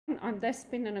I'm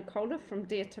Despina Nicola from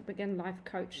Dare to Begin Life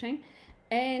Coaching,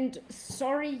 and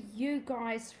sorry you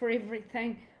guys for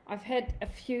everything. I've had a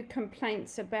few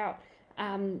complaints about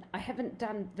I haven't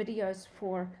done videos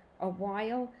for a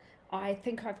while. I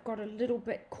think I've got a little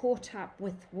bit caught up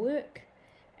with work,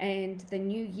 and the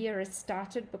new year has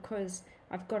started because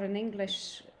I've got an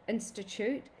English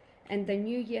institute, and the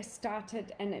new year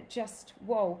started, and it just,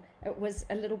 whoa, it was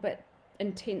a little bit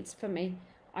intense for me.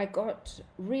 I got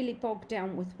really bogged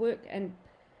down with work, and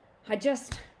I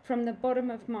just, from the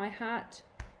bottom of my heart,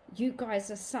 you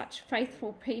guys are such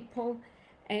faithful people,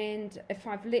 and if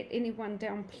I've let anyone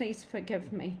down, please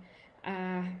forgive me.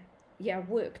 Yeah,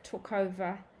 work took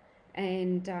over,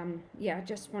 and yeah, I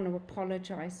just want to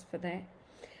apologize for that.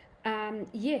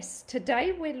 Yes,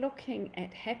 today we're looking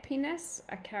at happiness.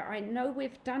 Okay, I know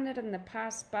we've done it in the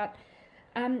past, but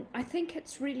I think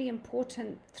it's really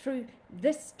important through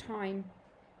this time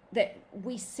that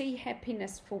we see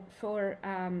happiness for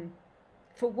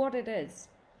what it is.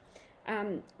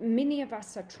 Many of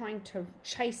us are trying to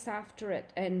chase after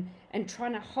it and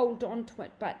trying to hold on to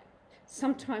it, but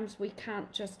sometimes we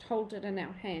can't just hold it in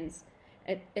our hands.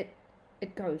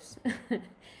 It goes.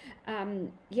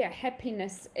 Yeah,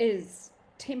 happiness is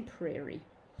temporary,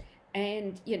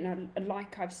 and you know,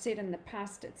 like I've said in the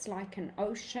past, it's like an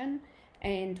ocean,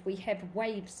 and we have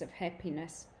waves of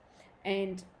happiness,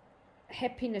 and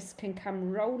happiness can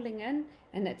come rolling in,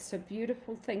 and it's a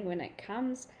beautiful thing when it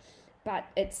comes, but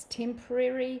it's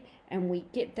temporary, and we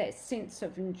get that sense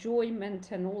of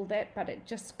enjoyment and all that, but it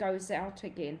just goes out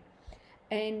again.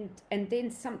 And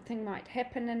then something might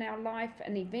happen in our life,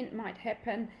 an event might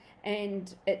happen,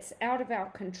 and it's out of our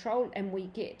control, and we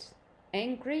get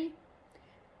angry,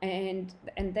 and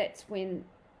that's when,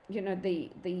 you know, the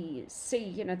sea,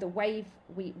 you know, the wave,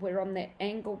 we're on that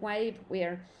anger wave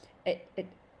where it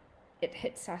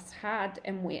hits us hard,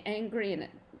 and we're angry,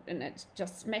 and it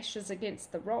just smashes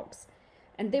against the rocks,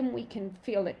 and then we can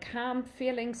feel a calm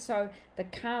feeling. So the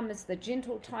calm is the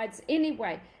gentle tides.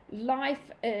 Anyway,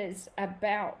 life is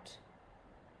about,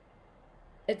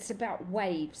 it's about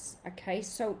waves. Okay,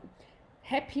 so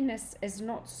happiness is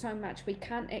not so much, we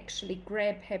can't actually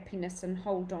grab happiness and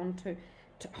hold on to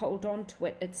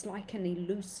it. It's like an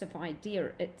elusive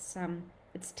idea. It's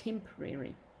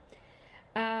temporary.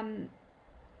 And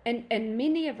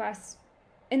many of us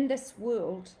in this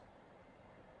world,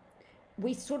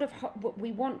 we sort of,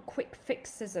 we want quick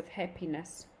fixes of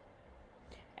happiness.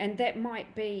 And that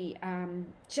might be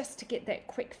just to get that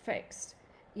quick fix,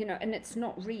 you know, and it's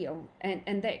not real.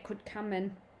 And that could come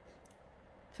in,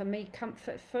 for me,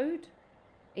 comfort food,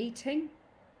 eating.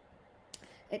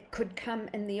 It could come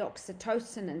in the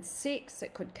oxytocin and sex.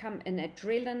 It could come in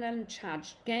adrenaline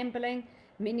charged gambling.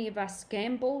 Many of us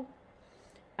gamble.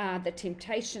 The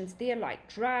temptations there,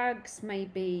 like drugs,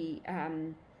 maybe,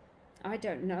 I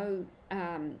don't know,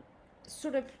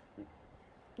 sort of,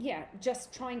 yeah,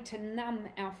 just trying to numb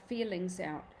our feelings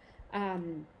out.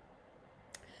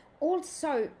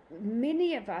 Also,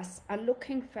 many of us are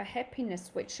looking for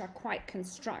happiness which are quite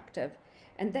constructive,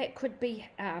 and that could be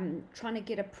trying to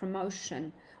get a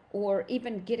promotion, or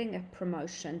even getting a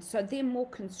promotion. So they're more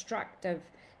constructive,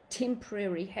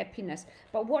 temporary happiness.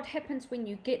 But what happens when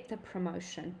you get the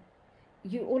promotion?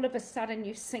 You all of a sudden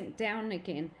you sink down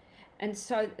again, and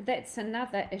so that's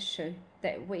another issue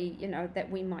that we, you know, that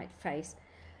we might face.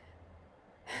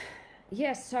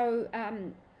 Yeah, so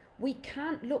we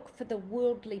can't look for the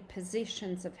worldly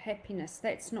possessions of happiness.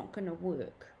 That's not going to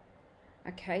work.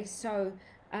 Okay, so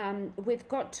we've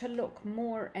got to look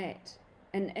more at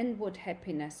an inward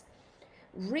happiness.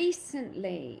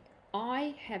 Recently,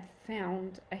 I have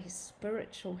found a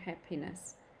spiritual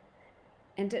happiness,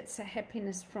 and it's a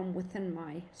happiness from within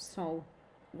my soul,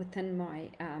 within my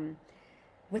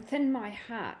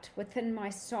heart, within my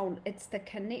soul. It's the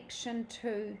connection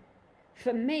to,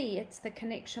 for me, it's the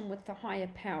connection with the higher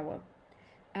power.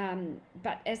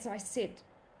 But as I said,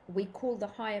 we call the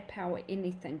higher power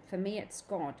anything. For me, it's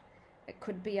God. It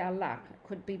could be Allah, it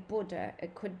could be Buddha,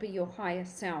 it could be your higher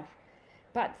self.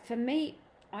 But for me,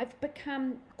 I've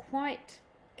become quite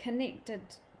connected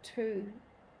to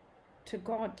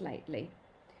God lately.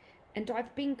 And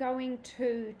I've been going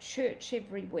to church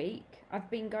every week. I've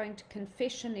been going to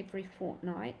confession every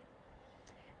fortnight.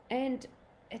 And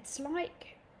it's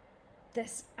like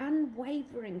this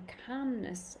unwavering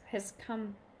calmness has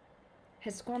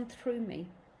gone through me.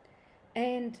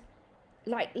 And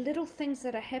like little things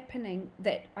that are happening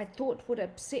that I thought would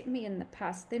upset me in the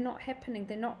past, they're not happening.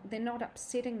 They're not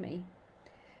upsetting me.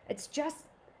 It's just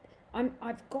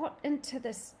I've got into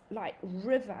this like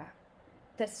river,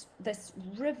 this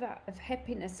river of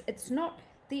happiness. It's not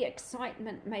the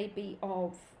excitement maybe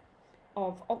of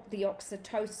the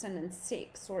oxytocin and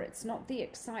sex, or it's not the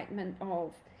excitement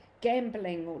of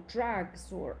gambling or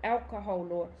drugs or alcohol,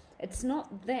 or it's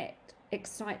not that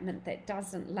excitement that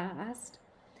doesn't last.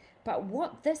 But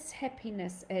what this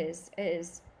happiness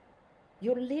is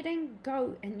you're letting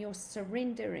go and you're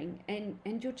surrendering,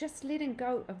 and you're just letting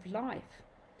go of life,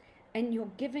 and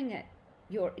you're giving it,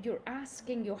 you're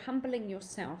asking, you're humbling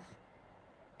yourself,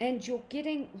 and you're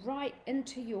getting right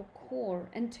into your core,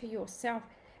 into yourself,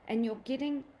 and you're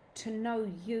getting to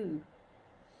know you,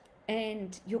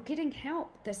 and you're getting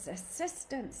help, this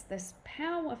assistance, this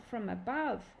power from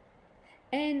above.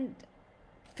 And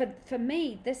for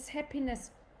me, this happiness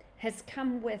has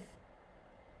come with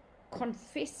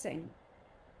confessing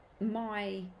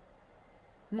my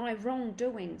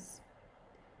wrongdoings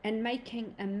and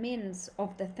making amends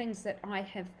of the things that I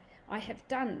have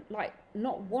done, like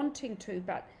not wanting to,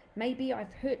 but maybe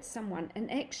I've hurt someone,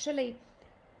 and actually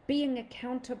being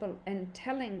accountable and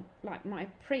telling, like my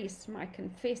priest, my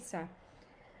confessor,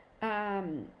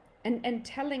 and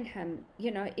telling him,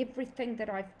 you know, everything that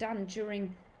I've done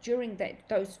during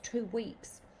those 2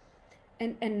 weeks,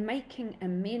 and making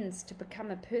amends to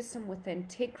become a person with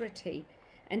integrity,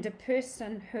 and a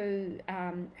person who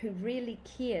really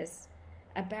cares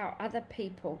about other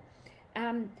people.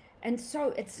 And so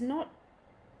it's not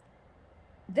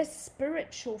this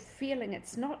spiritual feeling,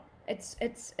 it's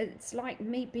like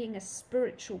me being a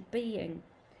spiritual being,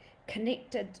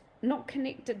 not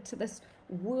connected to this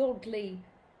worldly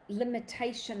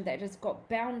limitation that has got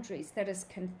boundaries, that has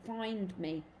confined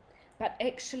me, but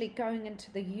actually going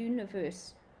into the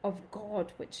universe of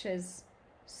God, which is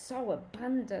so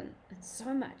abundant and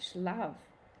so much love,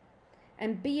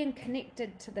 and being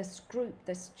connected to this group,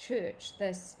 this church,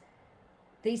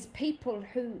 these people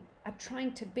who are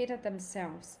trying to better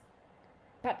themselves.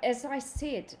 But as I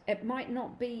said, it might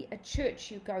not be a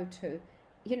church you go to.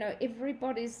 You know,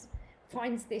 everybody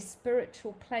finds their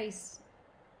spiritual place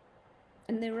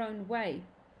in their own way.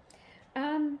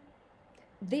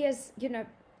 There's, you know,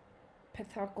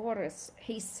 Pythagoras,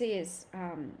 he says,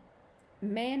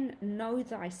 man, know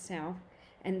thyself,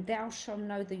 and thou shalt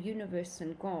know the universe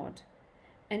and God.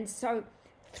 And so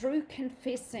through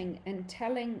confessing and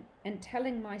telling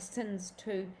my sins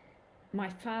to my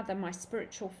father, my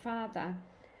spiritual father,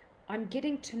 I'm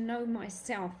getting to know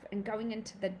myself and going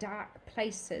into the dark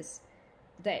places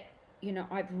that, you know,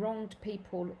 I've wronged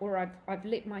people, or I've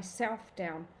let myself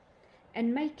down,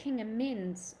 and making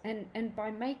amends. And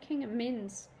by making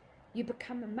amends, you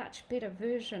become a much better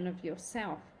version of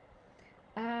yourself.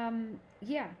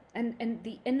 Yeah, and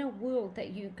the inner world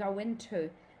that you go into,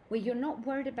 where you're not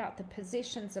worried about the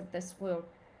possessions of this world.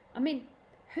 I mean,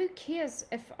 who cares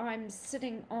if I'm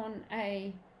sitting on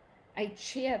a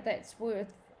chair that's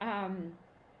worth, I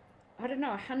don't know,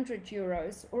 100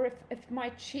 euros, or if my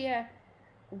chair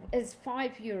is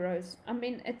 5 euros. I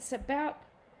mean, it's about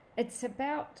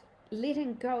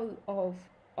letting go of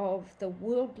the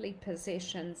worldly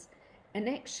possessions, and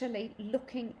actually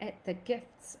looking at the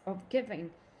gifts of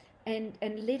giving, and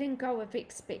letting go of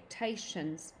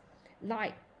expectations.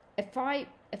 Like if I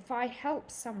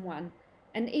help someone,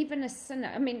 and even a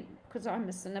sinner, I mean, because I'm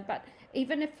a sinner, but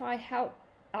even if I help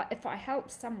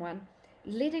someone,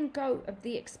 letting go of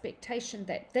the expectation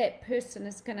that that person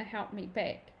is going to help me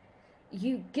back.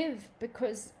 You give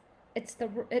because it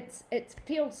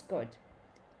feels good.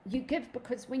 You give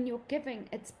because when you're giving,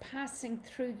 it's passing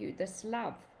through you, this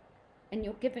love, and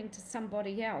you're giving to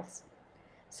somebody else.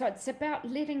 So it's about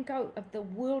letting go of the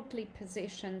worldly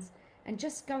possessions and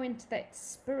just go into that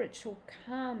spiritual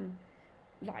calm,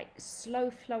 like slow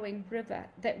flowing river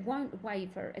that won't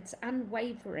waver. It's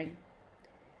unwavering.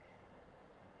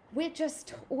 We're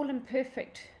just all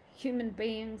imperfect human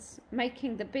beings,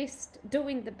 making the best,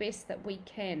 doing the best that we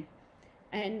can,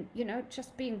 and, you know,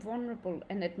 just being vulnerable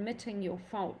and admitting your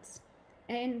faults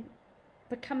and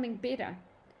becoming better.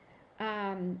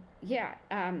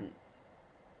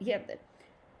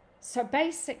 So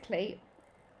basically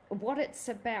what it's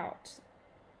about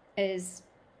is,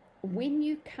 when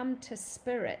you come to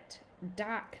spirit,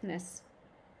 darkness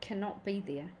cannot be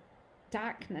there.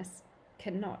 Darkness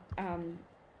cannot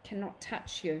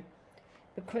touch you,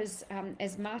 because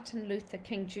as Martin Luther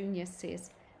King Jr. says,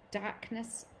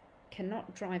 darkness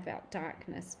cannot drive out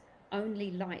darkness.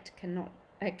 Only light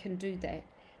can do that.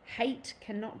 Hate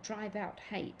cannot drive out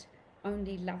hate.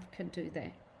 Only love can do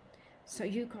that. So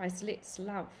you guys, let's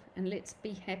love and let's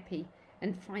be happy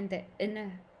and find that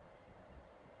inner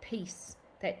peace,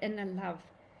 that inner love,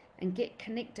 and get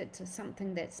connected to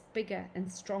something that's bigger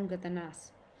and stronger than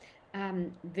us.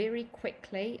 Very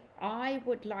quickly, I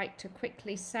would like to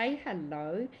quickly say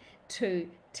hello to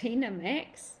Tina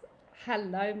Max.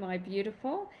 Hello, my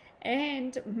beautiful.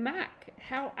 And Mark,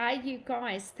 how are you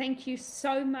guys? Thank you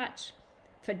so much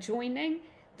for joining.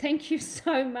 Thank you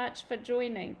so much for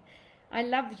joining. I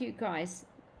love you guys.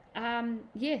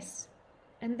 Yes,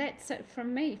 and that's it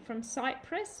from me, from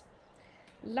Cyprus.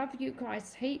 Love you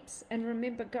guys heaps. And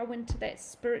remember, go into that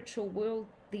spiritual world,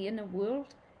 the inner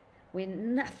world, where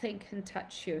nothing can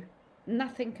touch you,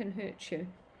 nothing can hurt you.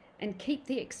 And keep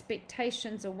the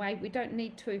expectations away. We don't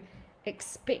need to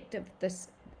expect of this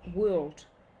world.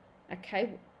 Okay,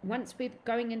 once we're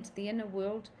going into the inner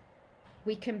world,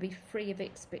 we can be free of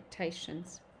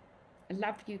expectations. I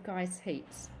love you guys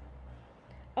heaps.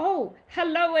 Oh,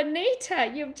 hello,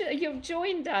 Anita. You've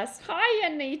joined us. Hi,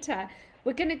 Anita.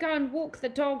 We're going to go and walk the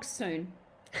dog soon.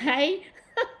 Hey?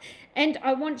 And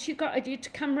I want you to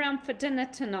come round for dinner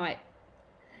tonight.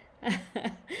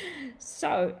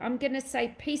 So I'm going to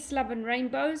say peace, love and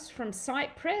rainbows from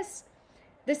Cyprus.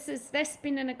 This is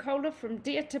Despina Nicola from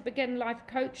Dare to Begin Life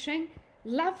Coaching.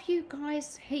 Love you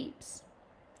guys heaps.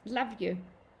 Love you.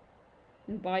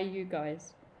 And bye, you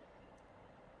guys.